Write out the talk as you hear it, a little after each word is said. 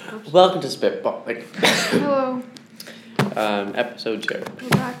Welcome to Spitballing. Hello. Episode 2. We're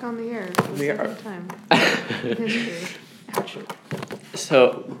back on the air for the second time in history. Actually.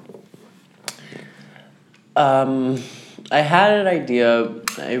 So, I had an idea.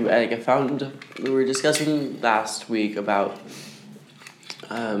 I found we were discussing last week about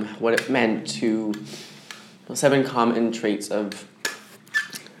what it meant to 7 common traits of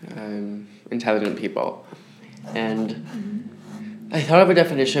intelligent people, and I thought of a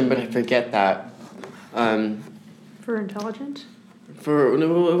definition, but I forget that. For intelligent?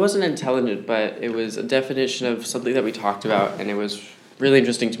 No, it wasn't intelligent, but it was a definition of something that we talked about, and it was really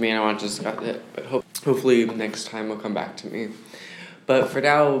interesting to me, and I wanted to discuss it. But hopefully next time will come back to me. But for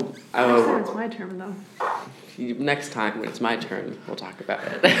now, Next time it's my turn, though. Next time when it's my turn, we'll talk about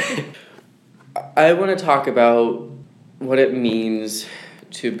it. I want to talk about what it means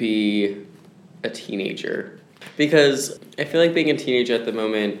to be a teenager, because I feel like being a teenager at the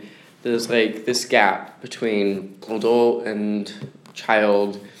moment, there's like this gap between adult and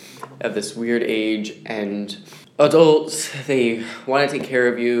child at this weird age, and adults, they want to take care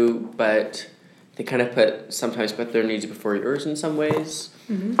of you, but they kind of sometimes put their needs before yours in some ways.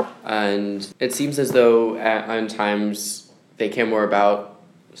 Mm-hmm. And it seems as though at times they care more about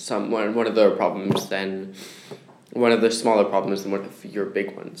one of their problems than one of the smaller problems than one of your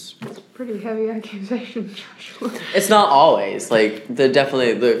big ones. That's a pretty heavy accusation, Joshua. It's not always. Like, the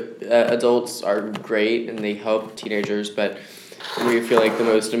adults are great and they help teenagers, but we feel like the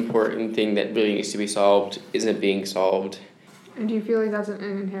most important thing that really needs to be solved isn't being solved. And do you feel like that's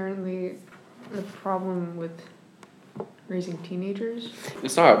inherently a problem with raising teenagers?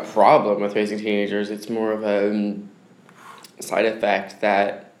 It's not a problem with raising teenagers. It's more of a side effect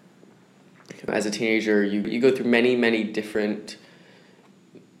that as a teenager, you go through many, many different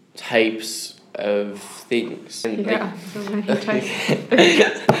types of things. And yeah, so many types of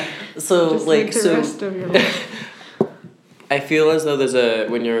things. So, just like, the rest of your life. I feel as though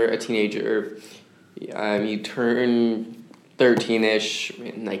when you're a teenager, you turn 13-ish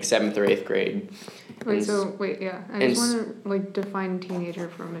in, like, 7th or 8th grade. I just want to, define teenager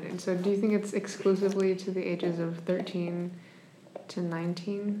for a minute. So do you think it's exclusively to the ages of 13 to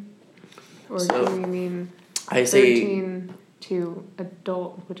 19? Or do you mean 13 to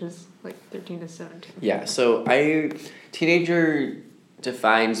adult, which is like 13 to 17? Yeah, so teenager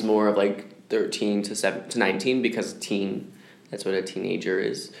defines more of like 13 to 19 because teen, that's what a teenager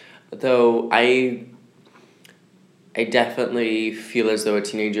is. Though I definitely feel as though a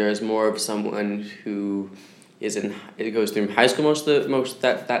teenager is more of someone who goes through high school most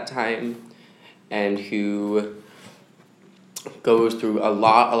that time, and who goes through a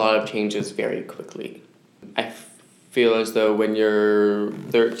lot of changes very quickly. I feel as though when you're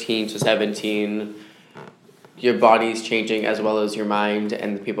 13 to 17, your body's changing as well as your mind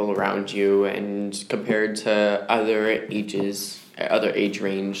and the people around you, and compared to other age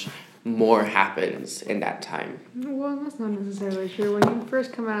range, more happens in that time. Well, that's not necessarily true. When you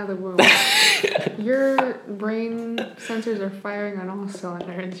first come out of the womb, your brain sensors are firing on all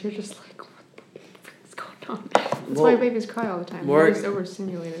cylinders. You're just like, what the frick is going on? That's why babies cry all the time. They're just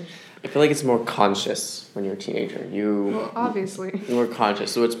overstimulated. I feel like it's more conscious when you're a teenager. Well, obviously. You're more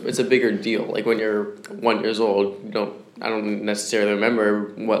conscious, so it's a bigger deal. Like when you're 1 year old, I don't necessarily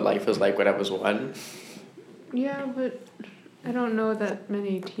remember what life was like when I was 1. Yeah, but I don't know that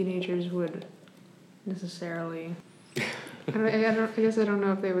many teenagers would necessarily. I guess I don't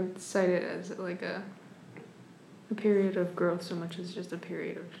know if they would cite it as like a period of growth so much as just a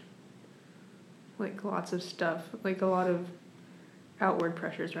period of like lots of stuff, like a lot of outward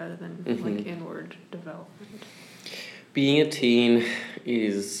pressures rather than like inward development. Being a teen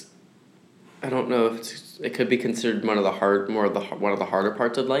is, I don't know if it could be considered one of the harder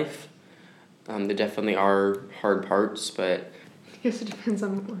parts of life. There definitely are hard parts, but I guess it depends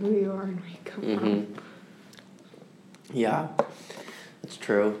on who you are and where you come from. Yeah, that's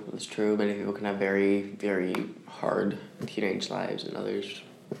true. Many people can have very, very hard teenage lives, and others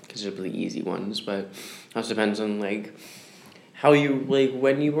considerably easy ones. But it also depends on how you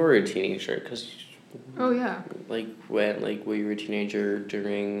when you were a teenager. Cause oh yeah. When were you a teenager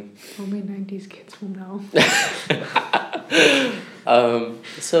during? Only 90s kids will know.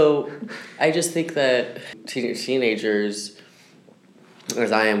 So I just think that teenagers,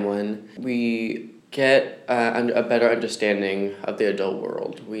 as I am one, we get a better understanding of the adult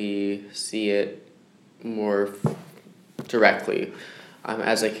world. We see it more directly.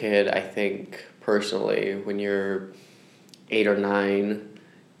 As a kid, I think personally, when you're 8 or 9,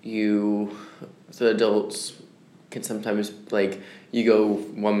 the adults can sometimes, like, you go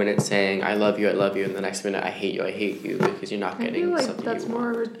 1 minute saying, I love you, and the next minute, I hate you, because you're not getting something you want. I feel like that's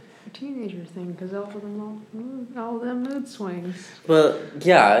more of a teenager thing, because all them mood swings. Well,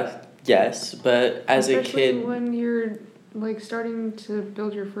 yeah, yes, but as a Especially kid... when you're, like, starting to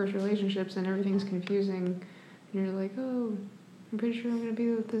build your first relationships and everything's confusing, and you're like, oh, I'm pretty sure I'm going to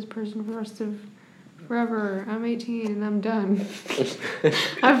be with this person for the rest of forever. I'm 18 and I'm done.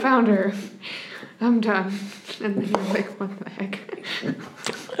 I found her. I'm done. And then you're like, what the heck?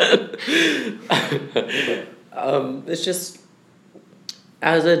 It's just,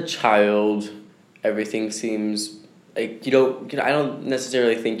 as a child, everything seems like I don't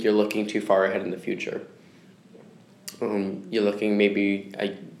necessarily think you're looking too far ahead in the future. You're looking maybe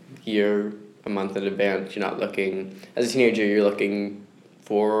a year, a month in advance. You're not looking, as a teenager, you're looking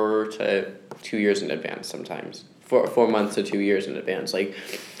 4 to 2 years in advance sometimes. 4 months to 2 years in advance. Like,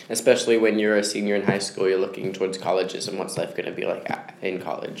 especially when you're a senior in high school, you're looking towards colleges and what's life going to be like in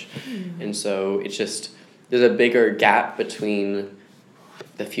college. Mm-hmm. And so it's just, there's a bigger gap between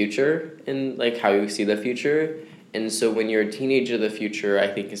the future and, like, how you see the future. And so when you're a teenager, the future, I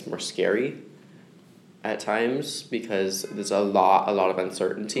think, is more scary at times because there's a lot of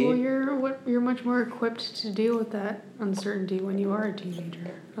uncertainty. Well, you're much more equipped to deal with that uncertainty when you are a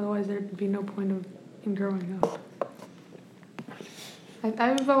teenager. Otherwise, there'd be no point in growing up.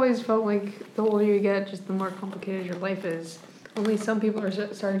 I've always felt like the older you get, just the more complicated your life is. Only some people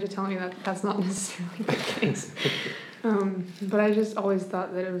are starting to tell me that that's not necessarily the case. But I just always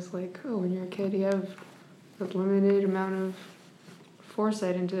thought that it was like, oh, when you're a kid, you have a limited amount of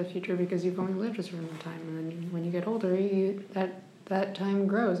foresight into the future because you've only lived a certain amount of time. And then when you get older, that time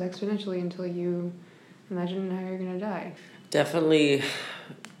grows exponentially until you imagine how you're going to die. Definitely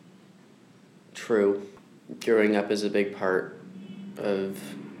true. Growing up is a big part of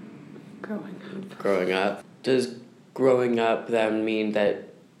growing up. Does growing up then mean that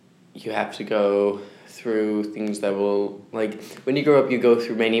you have to go through things that will, like, when you grow up, you go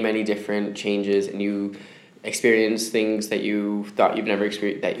through many different changes and you experience things that you thought you'd never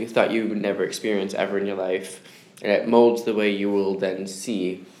experience ever in your life, and it molds the way you will then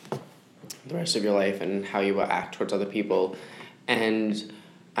see the rest of your life and how you will act towards other people. And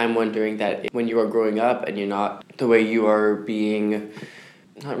I'm wondering that when you are growing up and you're not the way you are being,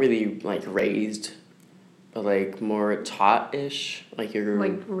 not really, like, raised, but, like, more taught-ish, like you're...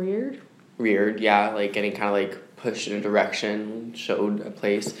 Like reared? Reared, yeah, like getting kind of, like, pushed in a direction, showed a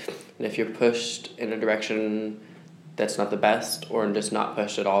place. And if you're pushed in a direction that's not the best or just not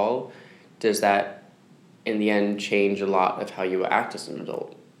pushed at all, does that, in the end, change a lot of how you act as an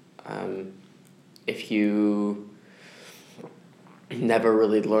adult? If you never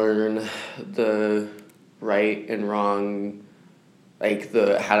really learn the right and wrong, like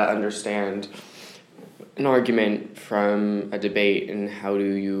how to understand an argument from a debate, and how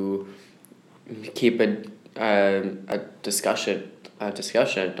do you keep a discussion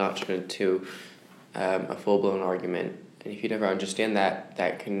not turn into a full-blown argument. And if you never understand that,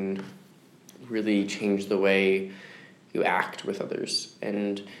 that can really change the way you act with others.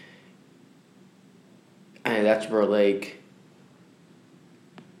 And that's where, like,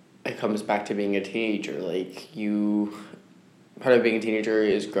 it comes back to being a teenager. Like, part of being a teenager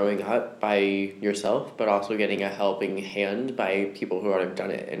is growing up by yourself, but also getting a helping hand by people who already have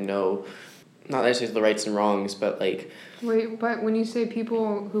done it and know, not necessarily the rights and wrongs, but, like... Wait, but when you say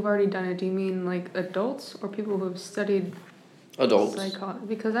people who've already done it, do you mean, like, adults or people who've studied... Adults. Psychology?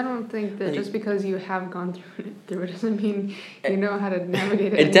 Because I don't think that just because you have gone through it doesn't mean you know how to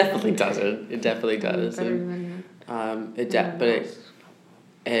navigate it. It definitely doesn't. It definitely does. Better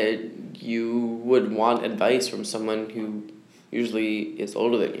than you would want advice from someone who usually is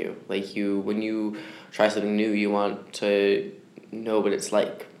older than you. Like, when you try something new, you want to know what it's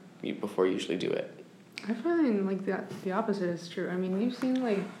like before you usually do it. I find, like, the opposite is true. I mean, you've seen,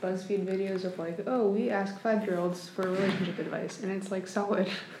 like, BuzzFeed videos of, like, oh, we ask 5-year-olds for relationship advice, and it's, like, solid.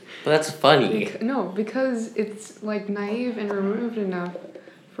 But that's funny. Because it's, like, naive and removed enough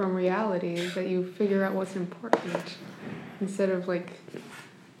from reality that you figure out what's important instead of, like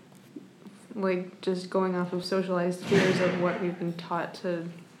just going off of socialized fears of what we've been taught to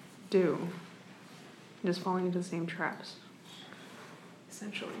do. Just falling into the same traps,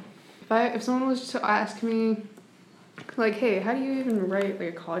 essentially. If someone was to ask me, like, hey, how do you even write, like,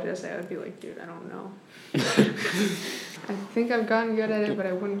 a college essay, I would be like, dude, I don't know. I think I've gotten good at it, but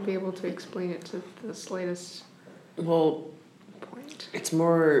I wouldn't be able to explain it to the slightest point. It's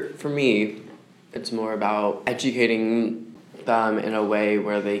more, for me, it's more about educating them in a way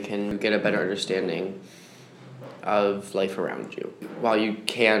where they can get a better understanding of life around you. While you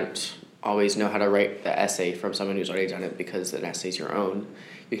can't always know how to write the essay from someone who's already done it because an essay's your own.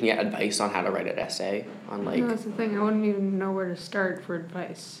 You can get advice on how to write an essay on like. No, that's the thing. I wouldn't even know where to start for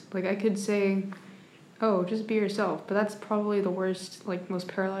advice. Like I could say, "Oh, just be yourself," but that's probably the worst, like most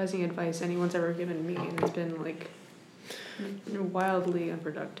paralyzing advice anyone's ever given me, and it's been like wildly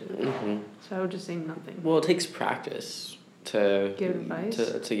unproductive. Mm-hmm. So I would just say nothing. Well, it takes practice to Give advice.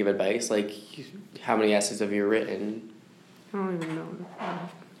 To give advice. Like, how many essays have you written? I don't even know.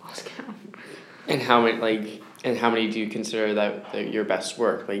 I've lost count. And how many do you consider that your best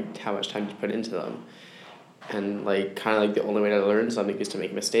work? Like, how much time do you put into them? And like, kind of like the only way to learn something is to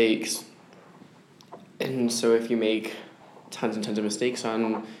make mistakes. And so if you make tons and tons of mistakes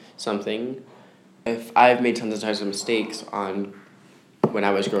on something, if I've made tons and tons of mistakes on when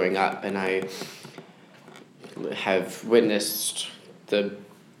I was growing up, and I have witnessed the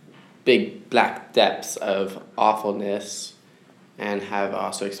big black depths of awfulness, and have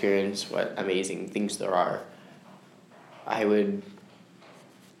also experienced what amazing things there are, I would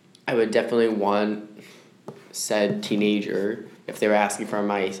definitely want said teenager, if they were asking for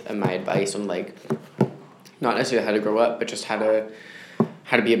my advice on like, not necessarily how to grow up, but just how to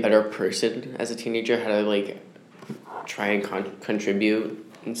be a better person as a teenager, how to like try and contribute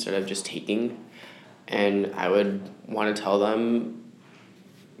instead of just taking. And I would want to tell them,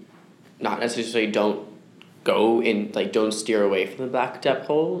 not necessarily don't go in, like don't steer away from the black deep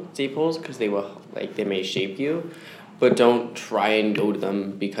holes, because they may shape you, but don't try and go to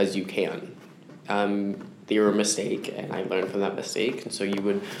them because you can. They were a mistake, and I learned from that mistake, and so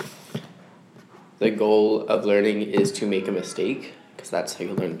the goal of learning is to make a mistake, because that's how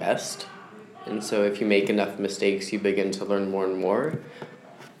you learn best. And so if you make enough mistakes, you begin to learn more and more.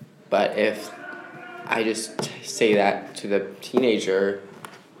 But if I just say that to the teenager,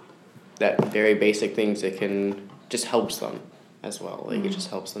 that very basic things, it can just helps them as well. Like, it just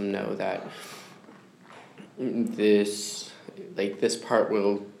helps them know that this part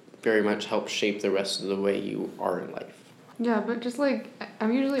will very much help shape the rest of the way you are in life. Yeah, but just like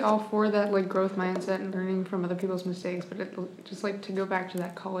I'm usually all for that like growth mindset and learning from other people's mistakes, but just like to go back to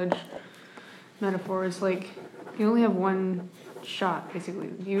that college metaphor, it's like you only have one shot basically.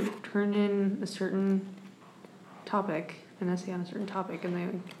 You turn in a certain topic, an essay on a certain topic,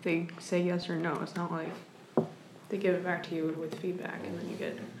 and they say yes or no. It's not like they give it back to you with feedback, and then you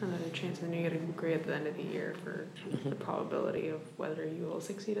get another chance, and then you get a grade at the end of the year for the probability of whether you will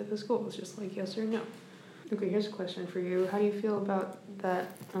succeed at the school. It's just like yes or no. Okay, here's a question for you. How do you feel about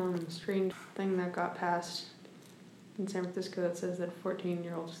that strange thing that got passed in San Francisco that says that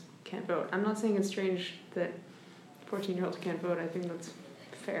 14-year-olds can't vote? I'm not saying it's strange that 14-year-olds can't vote. I think that's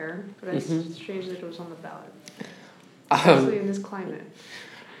fair, but it's strange that it was on the ballot. Especially in this climate.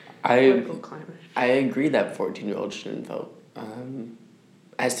 Political climate. I agree that 14-year-olds shouldn't vote.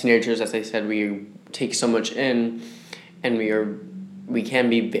 As teenagers, as I said, we take so much in, and we can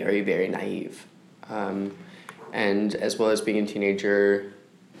be very, very naive. And as well as being a teenager,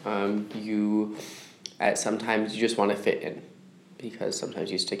 sometimes you just want to fit in, because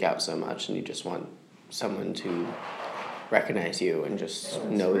sometimes you stick out so much and you just want someone to recognize you and just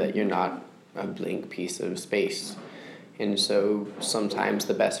know that you're not a blank piece of space. And so sometimes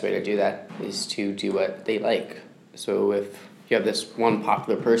the best way to do that is to do what they like. So if you have this one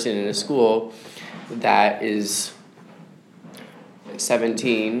popular person in a school that is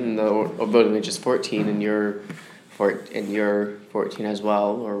 17 and the voting age is 14, and you're 14 as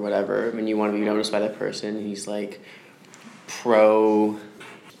well, or whatever, I mean, you want to be noticed by that person, and he's like pro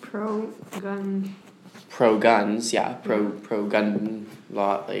guns, yeah, pro gun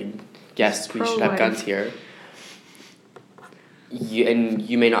law, like, yes, we should have guns here.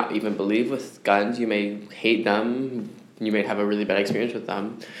 You may not even believe with guns, you may hate them, you may have a really bad experience with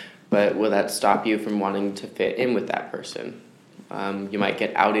them, but will that stop you from wanting to fit in with that person? You might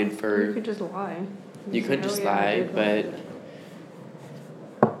get outed for... You could just lie. You could just lie, but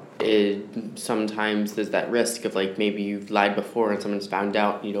sometimes there's that risk of, like, maybe you've lied before and someone's found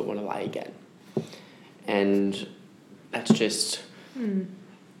out and you don't want to lie again. And that's just... Too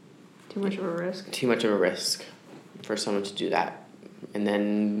much of a risk. Too much of a risk for someone to do that. And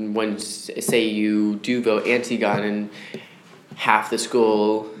then when, say you do vote anti-gun and half the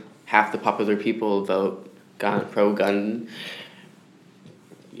school, half the popular people vote pro-gun,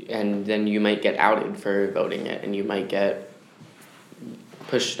 and then you might get outed for voting it, and you might get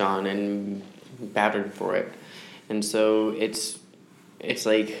pushed on and battered for it. And so it's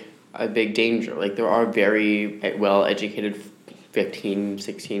like a big danger. Like, there are very well-educated 15,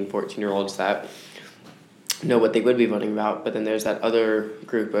 16, 14-year-olds that know what they would be voting about, but then there's that other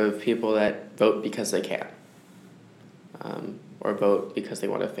group of people that vote because they can. or vote because they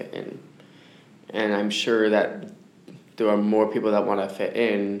want to fit in. And I'm sure that there are more people that want to fit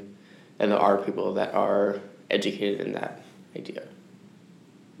in than there are people that are educated in that idea.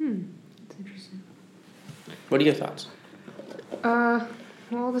 That's interesting. What are your thoughts?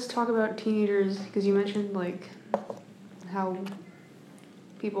 Well, let's talk about teenagers, because you mentioned, like, how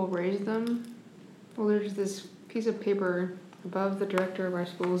people raise them. Well, there's this piece of paper above the director of our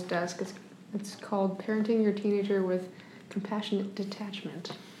school's desk. It's called Parenting Your Teenager with Compassionate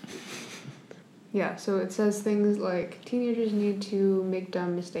Detachment. Yeah, so it says things like, teenagers need to make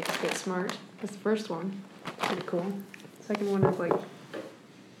dumb mistakes, get smart. That's the first one. Pretty cool. Second one is, like,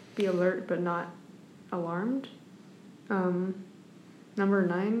 be alert but not alarmed. Number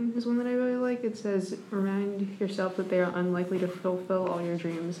 9 is one that I really like. It says, remind yourself that they are unlikely to fulfill all your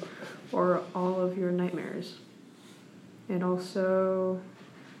dreams or all of your nightmares. And also,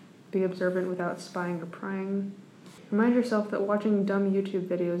 be observant without spying or prying. Remind yourself that watching dumb YouTube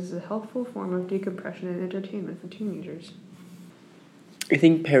videos is a helpful form of decompression and entertainment for teenagers. I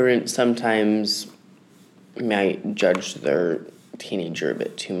think parents sometimes might judge their teenager a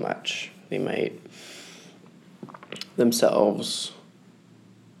bit too much. They might themselves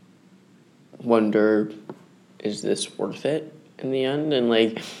wonder, is this worth it in the end? And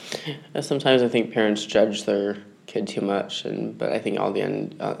like, sometimes I think parents judge their kid too much, but I think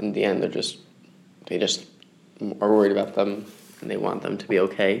in the end, they just are worried about them and they want them to be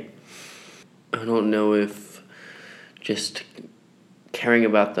okay. I don't know if just caring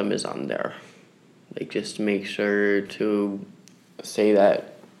about them is on there. Like, just make sure to say that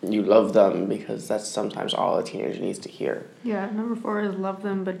you love them, because that's sometimes all a teenager needs to hear. Yeah, number 4 is love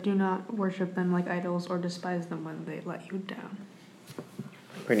them, but do not worship them like idols or despise them when they let you down.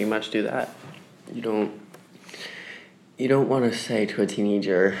 Pretty much do that. You don't want to say to a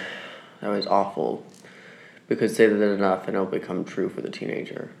teenager, that was awful, because say that enough and it'll become true for the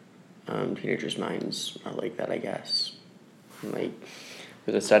teenager. Teenagers' minds are like that, I guess. Like,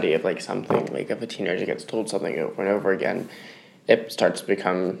 there's a study of like something, like if a teenager gets told something over and over again, it starts to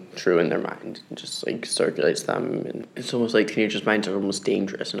become true in their mind. It just like circulates them, and it's almost like teenagers' minds are almost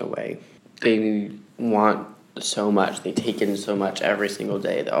dangerous in a way. They want so much, they take in so much every single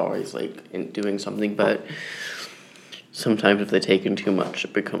day. They're always like doing something, but sometimes if they take in too much,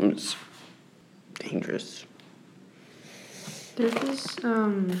 it becomes dangerous. There's this,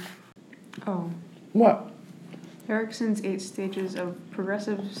 What? Erickson's 8 stages of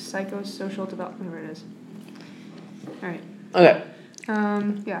progressive psychosocial development. Here it is. All right. Okay.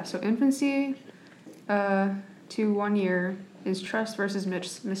 Yeah, so infancy to 1 year is trust versus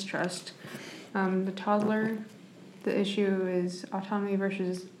mistrust. The toddler, the issue is autonomy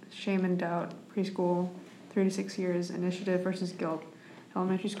versus shame and doubt. Preschool, 3 to 6 years, initiative versus guilt.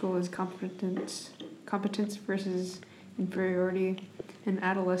 Elementary school is competence versus inferiority. And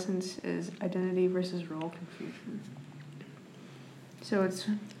adolescence is identity versus role confusion. So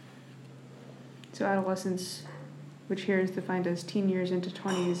adolescence, which here is defined as teen years into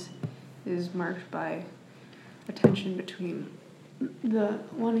 20s, is marked by a tension between the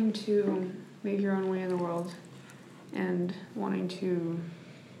wanting to make your own way in the world and wanting to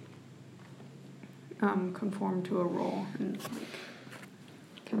conform to a role and like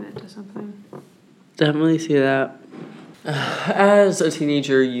commit to something. Definitely see that. As a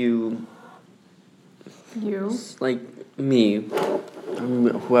teenager, you like me,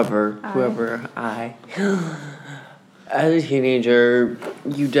 whoever I. As a teenager,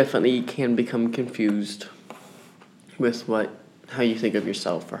 you definitely can become confused with how you think of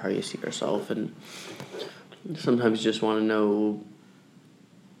yourself or how you see yourself, and sometimes you just want to know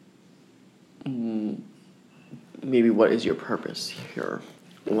maybe what is your purpose here?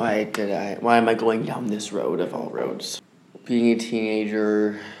 Why am I going down this road of all roads? Being a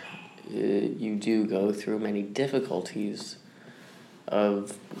teenager, you do go through many difficulties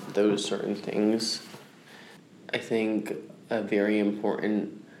of those certain things. I think a very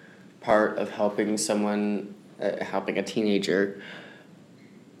important part of helping a teenager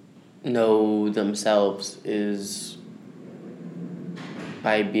know themselves is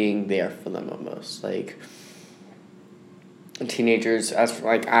by being there for them almost. Like, teenagers, I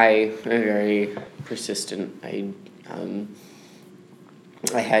am very persistent.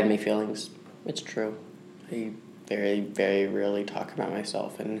 I hide my feelings. It's true. I very, very rarely talk about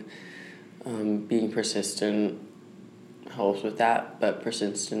myself, and being persistent helps with that, but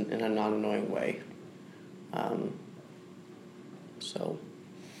persistent in a non-annoying way. So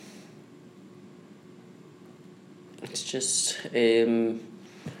it's just you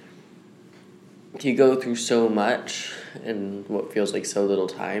go through so much in what feels like so little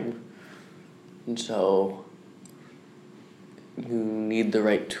time, and so you need the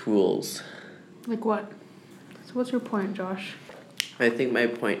right tools. Like what? So what's your point, Josh? I think my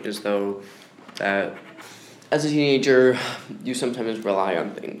point is, though, that as a teenager, you sometimes rely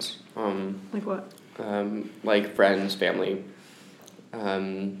on things. Like what? Like friends, family.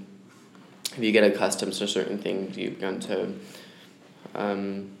 If you get accustomed to certain things, you've begun to,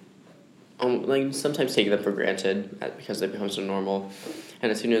 like sometimes take them for granted because they become so normal.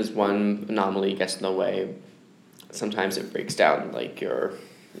 And as soon as one anomaly gets in the way, sometimes it breaks down like your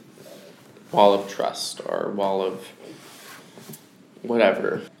wall of trust or wall of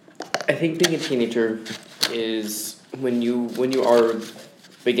whatever. I think being a teenager is when you are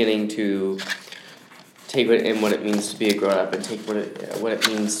beginning to take what it means to be a grown up and take what it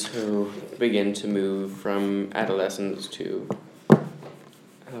means to begin to move from adolescence to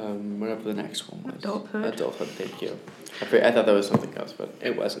whatever the next one was. Adulthood. Thank you. I thought that was something else, but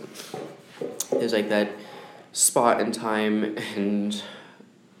it wasn't. There's like that spot in time, and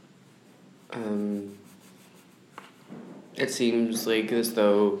it seems like as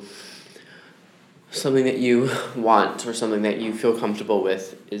though something that you want or something that you feel comfortable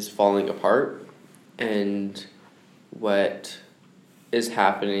with is falling apart, and what is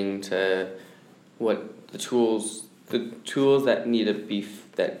happening to what the tools that need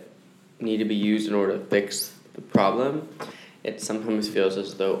to be used in order to fix the problem. It sometimes feels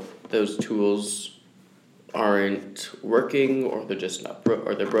as though those tools aren't working, or they're just not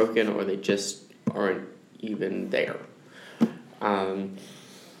or they're broken, or they just aren't even there. I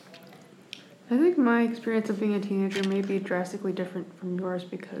think my experience of being a teenager may be drastically different from yours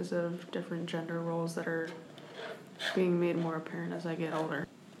because of different gender roles that are being made more apparent as I get older.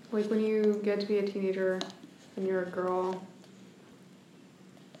 Like when you get to be a teenager and you're a girl,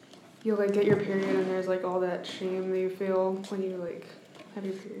 you like get your period and there's like all that shame that you feel when you like have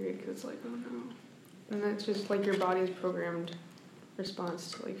your period because it's like, oh no. And that's just like your body's programmed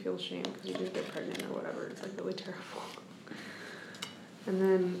response to like feel shame because you just get pregnant or whatever. It's like really terrible. And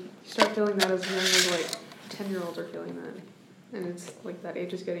then you start feeling that as young as like 10-year-olds are feeling that. And it's like that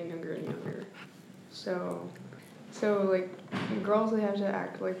age is getting younger and younger. So like girls, they have to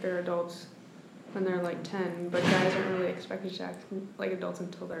act like they're adults when they're like 10, but guys aren't really expected to act like adults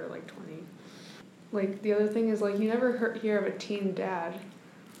until they're like 20. Like the other thing is like you never hear of a teen dad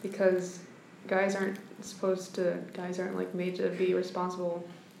because guys aren't like made to be responsible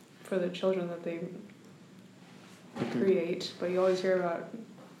for the children that they create, but you always hear about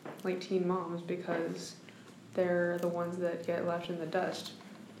like teen moms because they're the ones that get left in the dust.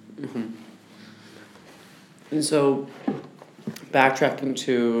 Mm-hmm. And so, backtracking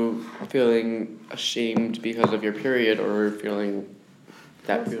to feeling ashamed because of your period, or feeling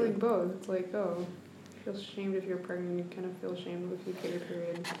that. It's like both. It's like, oh, you feel ashamed if you're pregnant. You kind of feel ashamed if you get your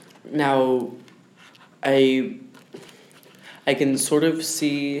period. Now, I can sort of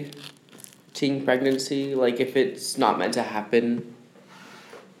see teen pregnancy, like if it's not meant to happen.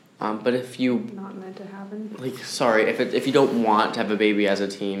 But if you not meant to happen. Like, sorry, if you don't want to have a baby as a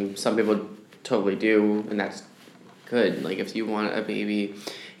teen, some people totally do, and that's good. Like if you want a baby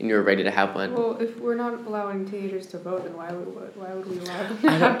and you're ready to have one. Well, if we're not allowing teenagers to vote, then why would we allow them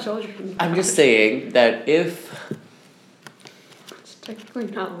to have children? I'm just saying that if it's technically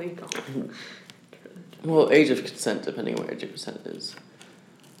not legal. Well, age of consent, depending on what age of consent is.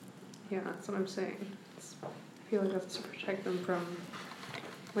 Yeah, that's what I'm saying. I feel like that's to protect them from...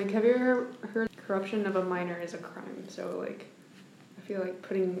 Like, have you ever heard corruption of a minor is a crime? So, like, I feel like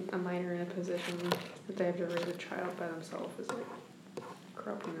putting a minor in a position that they have to raise a child by themselves is, like,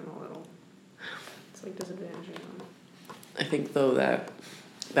 corrupting them a little. It's, like, disadvantaging them. I think, though, that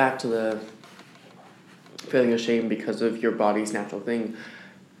back to the feeling ashamed because of your body's natural thing,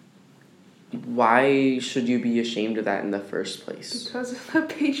 why should you be ashamed of that in the first place? Because of the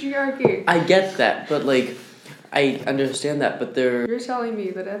patriarchy. I get that, but, like... I understand that, but they're... You're telling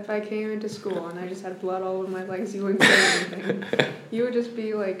me that if I came into school and I just had blood all over my legs, you wouldn't say anything. You would just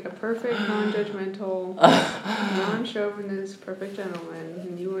be like a perfect, non-judgmental, non-chauvinist, perfect gentleman,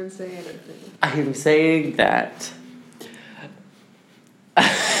 and you wouldn't say anything. I'm saying that...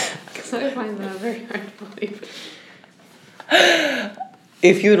 Because I find that very hard to believe.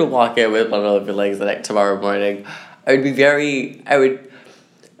 If you were to walk in with blood all over your legs tomorrow morning, I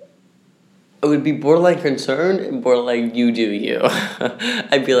would be borderline concerned and borderline you do you.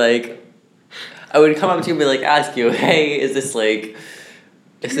 I'd be like, I would come up to you and be like, ask you, hey, is this like,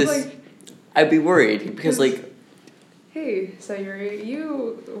 I'd be worried because like. Hey, Sayuri,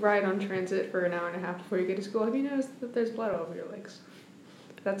 you ride on transit for an hour and a half before you get to school. Have you noticed that there's blood all over your legs?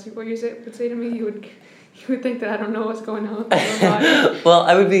 If that's what you would say to me, you would think that I don't know what's going on with your body. Well,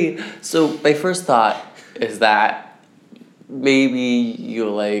 my first thought is that maybe you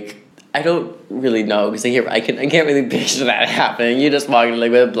like. I don't really know because I can't really picture that happening. You just walking like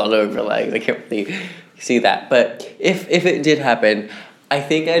with blood over your legs. I can't really see that. But if it did happen, I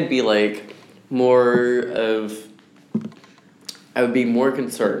think I'd be like more of. I would be more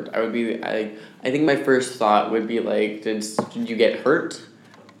concerned. I think my first thought would be like, did you get hurt,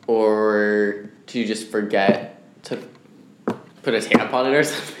 or did you just forget to put a tampon in or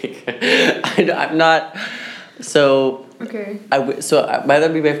something? I'm not. So. Okay.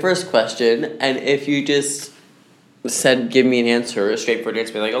 That'd be my first question, and if you just said, give me an answer, a straightforward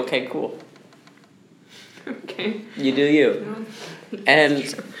answer, be like, okay, cool. Okay. You do you. No.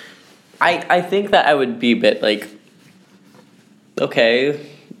 And I think that I would be a bit like, okay,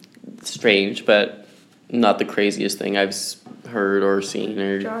 strange, but not the craziest thing I've heard or seen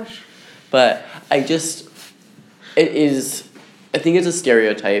or. Josh. But I think it's a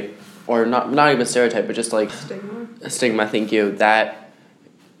stereotype, or not even a stereotype, but just like a stigma, thank you, that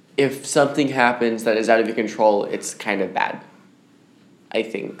if something happens that is out of your control, it's kind of bad, I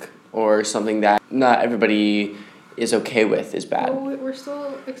think, or something that not everybody is okay with is bad. Well, we're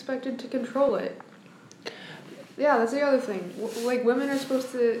still expected to control it. Yeah, that's the other thing. Like, women are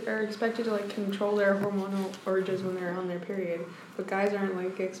expected to, like, control their hormonal urges when they're on their period, but guys aren't,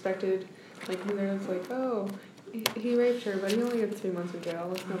 like, expected, like, when they're like, oh, he raped her, but he only had 3 months in jail.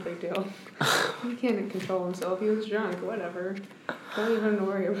 It's no big deal. He can't control himself. He was drunk. Whatever. Don't even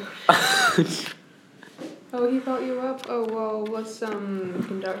worry about it. Oh, he felt you up? Oh, well, let's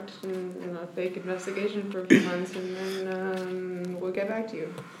conduct a fake investigation for a few months, and then we'll get back to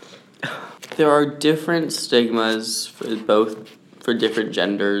you. There are different stigmas for different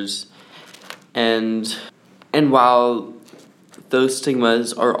genders, and while those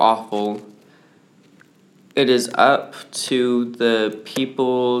stigmas are awful, it is up to the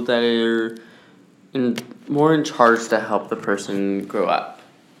people that are more in charge to help the person grow up.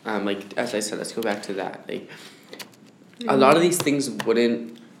 Like, as I said, let's go back to that. Like, a lot of these things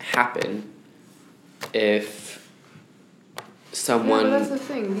wouldn't happen if someone. Yeah, but that's the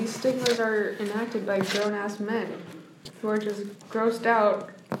thing. These stigmas are enacted by grown-ass men who are just grossed out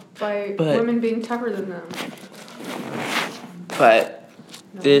by women being tougher than them. But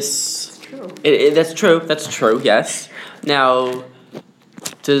no, this. True. That's true, yes. Now,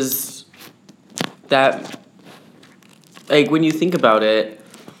 does that, like, when you think about it,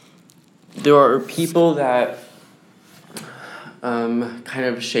 there are people that kind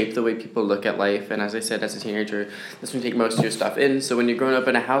of shape the way people look at life, and as I said, as a teenager, that's when you take most of your stuff in. So when you're growing up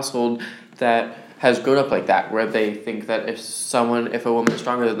in a household that has grown up like that, where they think that if a woman is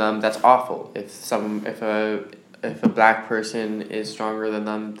stronger than them, that's awful. If a black person is stronger than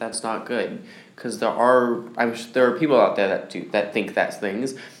them, that's not good, because there are people out there that think that's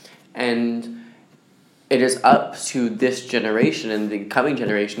things, and it is up to this generation and the coming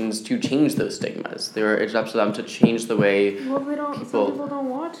generations to change those stigmas. It's up to them to change the way. Well, they don't. Some people don't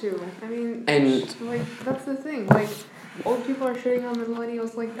want to. I mean, that's the thing. Like, old people are shitting on the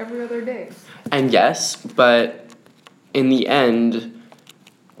millennials like every other day. And yes, but in the end,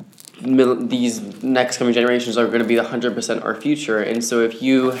 these next coming generations are going to be 100% our future, and so if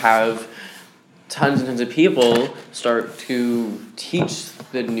you have tons and tons of people start to teach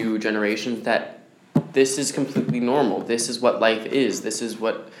the new generations that this is completely normal, this is what life is, this is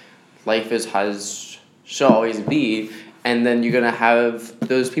what life should always be, and then you're going to have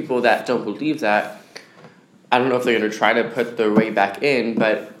those people that don't believe that. I don't know if they're going to try to put their way back in,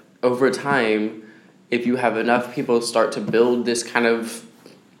 but over time, if you have enough people start to build this kind of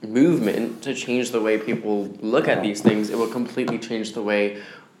movement to change the way people look at these things, it will completely change the way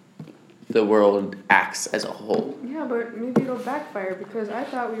the world acts as a whole. Yeah, but maybe it'll backfire, because I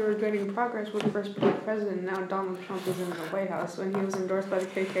thought we were getting progress with the first black president. Now Donald Trump is in the White House when he was endorsed by the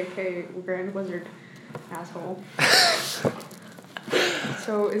KKK Grand Wizard asshole.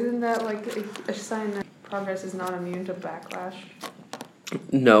 So isn't that like a sign that progress is not immune to backlash?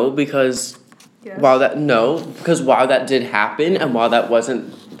 No, because yes. while that did happen, and while that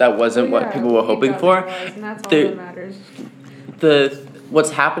wasn't what people were hoping for, and that's all that matters.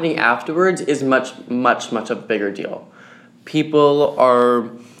 What's happening afterwards is much a bigger deal. People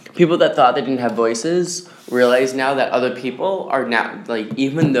that thought they didn't have voices realize now that other people are now, like,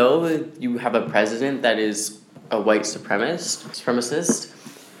 even though you have a president that is a white supremacist,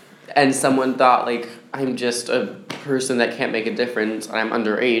 and someone thought, like, I'm just a person that can't make a difference, and I'm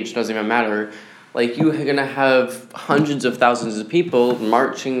underage, doesn't even matter. Like, you're gonna have hundreds of thousands of people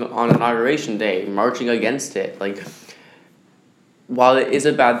marching on Inauguration Day, marching against it. Like, while it is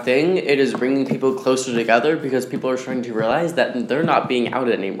a bad thing, it is bringing people closer together, because people are starting to realize that they're not being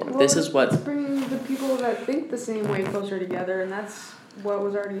outed anymore. Well, this is what. It's bringing the people that think the same way closer together, and that's what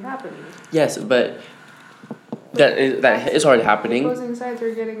was already happening. Yes, but that is already happening. The opposing sides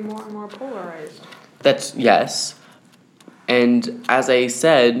are getting more and more polarized. That's yes. And as I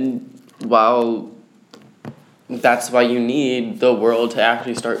said, while that's why you need the world to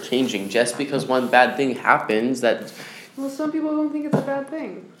actually start changing. Just because one bad thing happens, that... Well, some people don't think it's a bad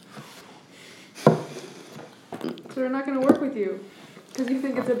thing. So they're not going to work with you because you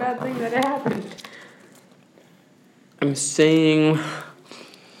think it's a bad thing that it happened. I'm saying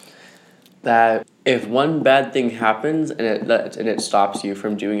that if one bad thing happens and it stops you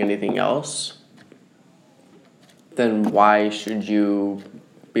from doing anything else, then why should you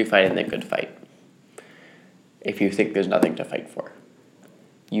be fighting the good fight if you think there's nothing to fight for?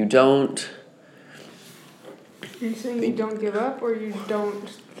 You don't... You're saying you don't give up, or you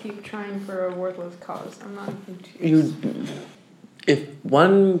don't keep trying for a worthless cause? I'm not confused. If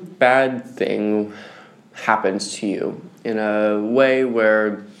one bad thing happens to you in a way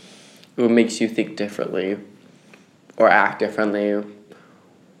where it makes you think differently, or act differently,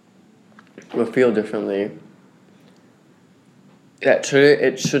 or feel differently,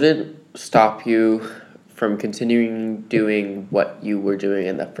 it shouldn't stop you from continuing doing what you were doing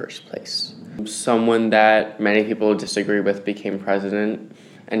in the first place. Someone that many people disagree with became president,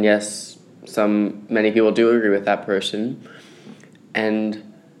 and yes, many people do agree with that person,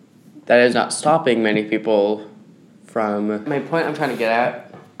 and that is not stopping many people from... My point I'm trying to get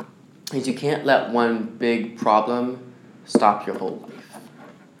at is you can't let one big problem stop your whole life.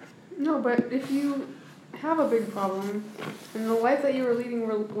 No, but if you have a big problem, and the life that you were leading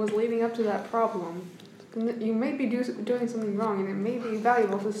was leading up to that problem, you may be doing something wrong, and it may be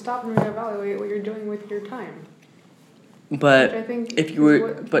valuable to stop and reevaluate what you're doing with your time. But which I think if you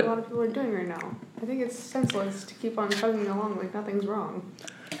were, what a lot of people are doing right now. I think it's senseless to keep on chugging along like nothing's wrong.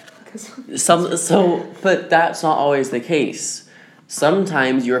 But that's not always the case.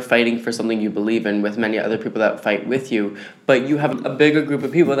 Sometimes you're fighting for something you believe in with many other people that fight with you, but you have a bigger group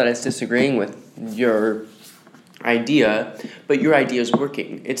of people that is disagreeing with your idea, but your idea is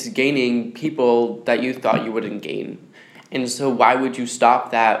working. It's gaining people that you thought you wouldn't gain. And so why would you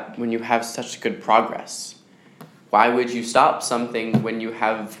stop that when you have such good progress? Why would you stop something when you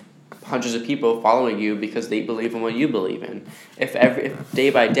have hundreds of people following you because they believe in what you believe in? If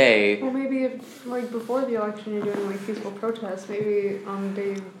day by day... Well, maybe if, before the election you're doing, peaceful protests, maybe on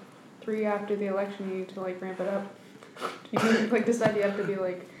day 3 after the election you need to, ramp it up. You can, decide you have to be,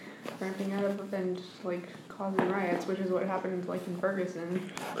 ramping it up and, causing riots, which is what happened, in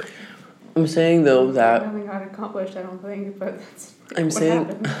Ferguson. I'm saying, though, that... Nothing got accomplished, I don't think, but that's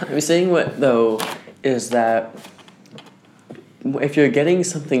happened. I'm saying what, though, is that if you're getting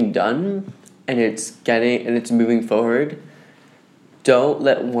something done and it's moving forward, don't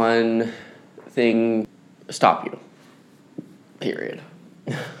let one thing stop you. Period.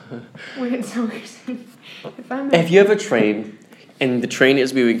 Wait, so you're saying if you have a train and the train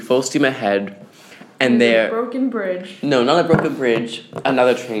is moving full steam ahead and there's a broken bridge. No, not a broken bridge,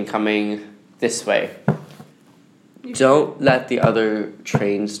 another train coming this way. Don't let the other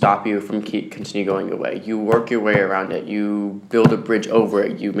train stop you from continue going your way. You work your way around it. You build a bridge over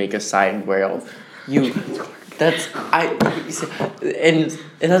it. You make a side rail. And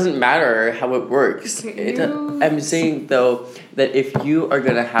it doesn't matter how it works. I'm saying, though, that if you are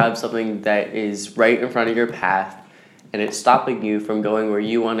going to have something that is right in front of your path and it's stopping you from going where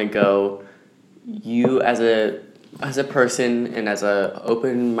you want to go, you as a person and as a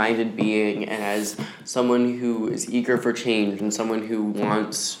open-minded being and as someone who is eager for change and someone who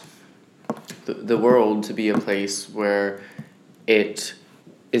wants the world to be a place where it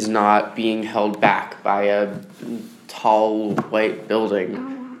is not being held back by a tall white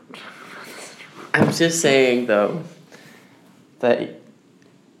building. I'm just saying, though, that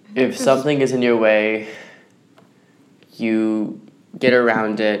if something is in your way, you get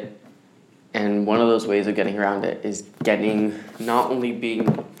around it. And one of those ways of getting around it is not only being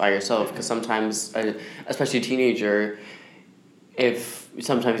by yourself, because sometimes, especially a teenager,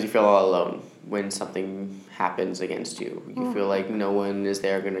 sometimes you feel all alone when something happens against you. You feel like no one is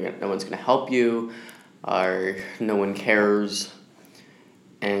there, no one's gonna help you, or no one cares.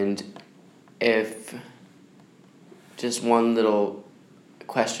 And if just one little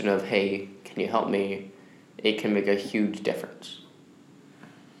question of, hey, can you help me, it can make a huge difference.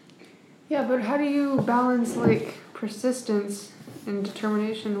 Yeah, but how do you balance, persistence and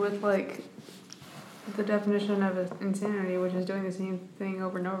determination with, the definition of insanity, which is doing the same thing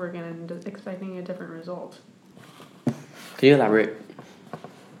over and over again and expecting a different result? Can you elaborate?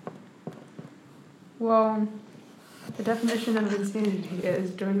 Well, the definition of insanity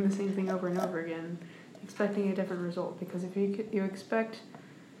is doing the same thing over and over again expecting a different result. Because if you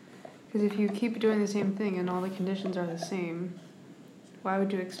keep doing the same thing and all the conditions are the same, why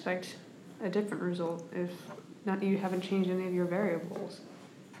would you expect a different result if you haven't changed any of your variables?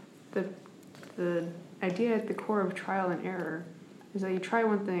 The idea at the core of trial and error is that you try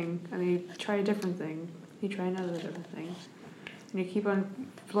one thing and then you try a different thing, you try another different thing, and you keep on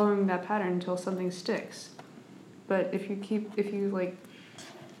following that pattern until something sticks. But if you like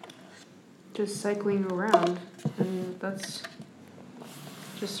just cycling around, then that's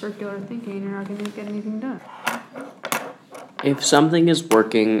just circular thinking and you're not going to get anything done. If something is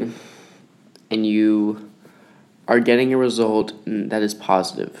working and you are getting a result that is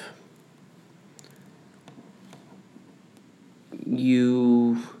positive,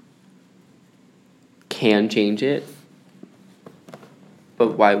 you can change it,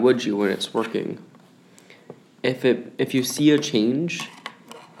 but why would you when it's working? If you see a change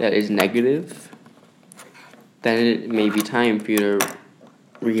that is negative, then it may be time for you to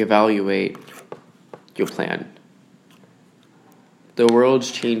reevaluate your plan. The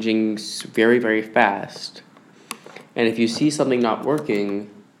world's changing very, very fast, and if you see something not working,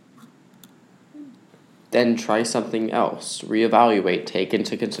 then try something else. Reevaluate. Take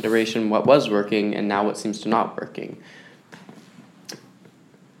into consideration what was working and now what seems to not working.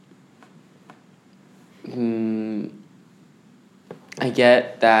 I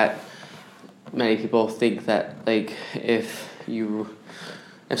get that many people think that if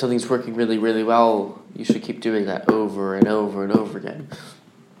something's working really, really well, you should keep doing that over and over and over again.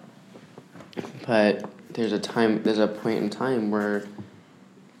 But there's a point in time where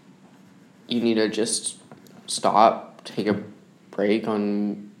you need to just stop, take a break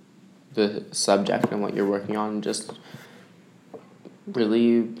on the subject and what you're working on, and just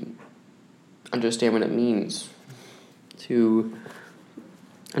really understand what it means to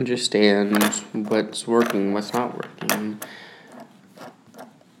understand what's working, what's not working.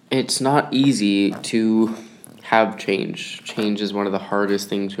 It's not easy to have change. Change is one of the hardest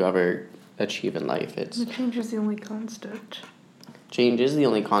things to ever achieve in life. Change is the only constant. Change is the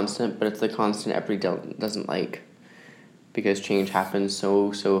only constant, but it's the constant everybody doesn't like, because change happens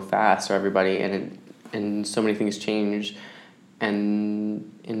so fast for everybody, and so many things change, and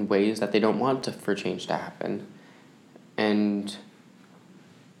in ways that they don't want for change to happen. And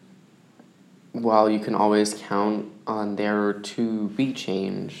while you can always count on there to be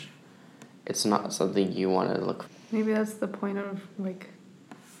change, it's not something you want to look for. Maybe that's the point of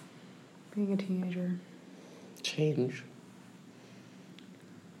being a teenager. Change.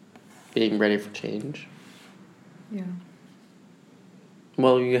 Being ready for change. Yeah.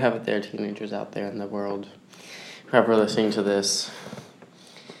 Well, you have it there, teenagers out there in the world. Whoever listening to this,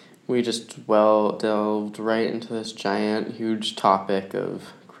 we just delved right into this giant, huge topic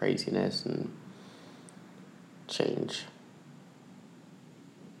of craziness and change.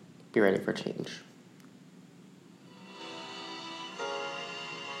 Be ready for change.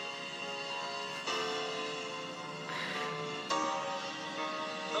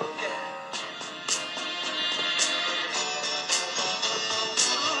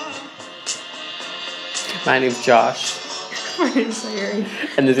 My name's Josh. My name's Sayuri.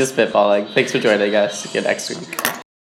 And this is Spitballing. Thanks for joining us. See you next week.